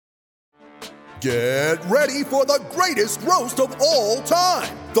Get ready for the greatest roast of all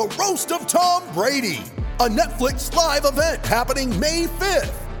time, the Roast of Tom Brady, a Netflix live event happening May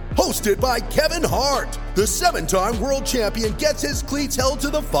 5th. Hosted by Kevin Hart, the 7-time world champion gets his cleats held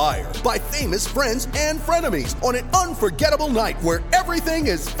to the fire by famous friends and frenemies on an unforgettable night where everything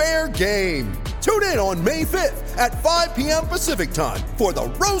is fair game. Tune in on May 5th at 5 p.m. Pacific time for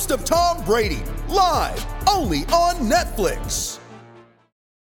the Roast of Tom Brady, live only on Netflix.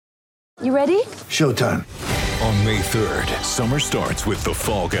 You ready? Showtime. On May 3rd, summer starts with The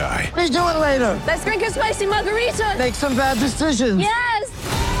Fall Guy. Let's do it later. Let's drink a spicy margarita. Make some bad decisions. Yes!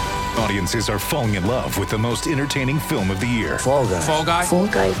 Audiences are falling in love with the most entertaining film of the year. Fall Guy. Fall Guy? Fall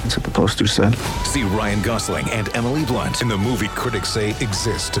Guy. That's what the poster said. See Ryan Gosling and Emily Blunt in the movie critics say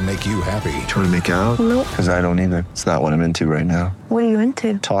exists to make you happy. Trying to make it out? Nope. Because I don't either. It's not what I'm into right now. What are you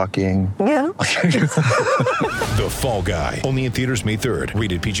into? Talking. Yeah. The Fall Guy. Only in theaters May 3rd.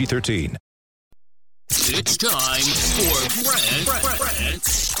 Rated PG-13. It's time for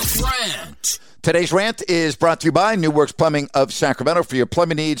Grant's Rant. Today's rant is brought to you by New Works Plumbing of Sacramento for your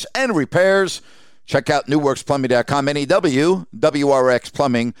plumbing needs and repairs. Check out newworksplumbing.com,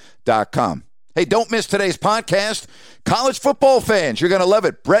 NEWWRXplumbing.com. Hey, don't miss today's podcast. College football fans, you're going to love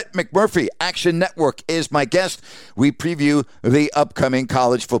it. Brett McMurphy, Action Network, is my guest. We preview the upcoming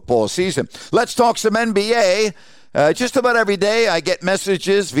college football season. Let's talk some NBA. Just about every day, I get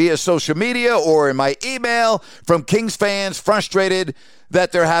messages via social media or in my email from Kings fans frustrated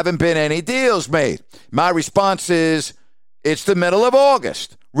that there haven't been any deals made. My response is, it's the middle of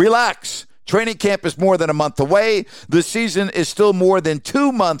August. Relax. Training camp is more than a month away. The season is still more than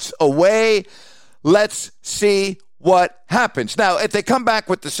 2 months away. Let's see what happens. Now, if they come back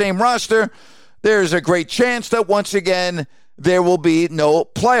with the same roster, there's a great chance that once again, there will be no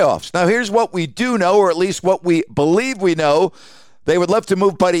playoffs. Now, here's what we do know, or at least what we believe we know. They would love to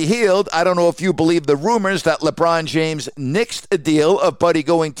move Buddy Hield. I don't know if you believe the rumors that LeBron James nixed a deal of Buddy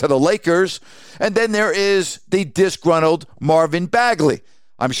going to the Lakers. And then there is the disgruntled Marvin Bagley.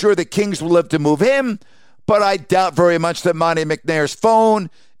 I'm sure the Kings would love to move him, but I doubt very much that Monty McNair's phone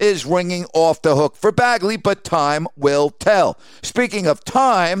is ringing off the hook for Bagley, but time will tell. Speaking of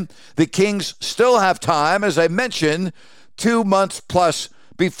time, the Kings still have time, as I mentioned, 2 months plus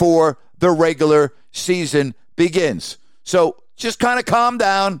before the regular season begins. So just kind of calm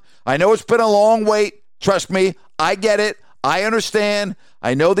down. I know it's been a long wait. Trust me, I get it. I understand.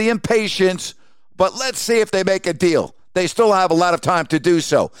 I know the impatience, but let's see if they make a deal. They still have a lot of time to do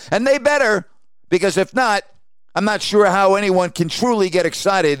so. And they better, because if not, I'm not sure how anyone can truly get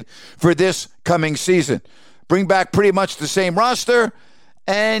excited for this coming season. Bring back pretty much the same roster,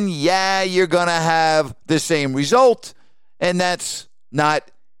 and yeah, you're going to have the same result. And that's not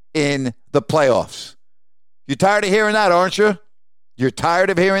in the playoffs. You're tired of hearing that, aren't you? You're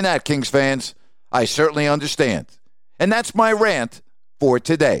tired of hearing that, Kings fans. I certainly understand. And that's my rant for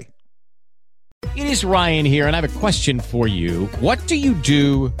today. It is Ryan here, and I have a question for you. What do you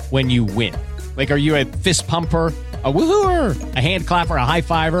do when you win? Like, are you a fist pumper, a woohooer, a hand clapper, a high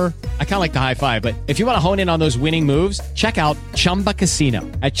fiver? I kind of like the high five, but if you want to hone in on those winning moves, check out Chumba Casino.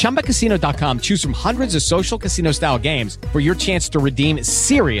 At ChumbaCasino.com, choose from hundreds of social casino-style games for your chance to redeem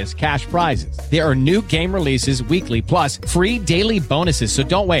serious cash prizes. There are new game releases weekly, plus free daily bonuses, so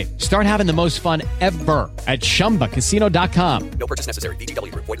don't wait. Start having the most fun ever at ChumbaCasino.com. No purchase necessary.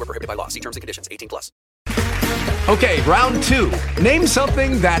 VGW. Void where prohibited by law. See terms and conditions. 18+. Okay, round two. Name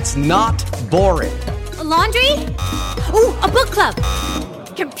something that's not boring. A laundry? Ooh, a book club.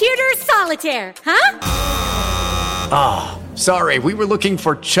 Computer solitaire, huh? Ah, sorry, we were looking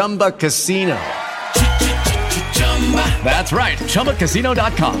for Chumba Casino. That's right,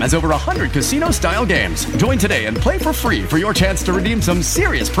 ChumbaCasino.com has over 100 casino-style games. Join today and play for free for your chance to redeem some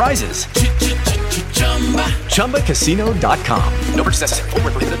serious prizes. ChumbaCasino.com. No purchase necessary. Void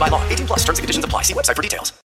where prohibited by law. 18+. Terms and conditions apply. See website for details.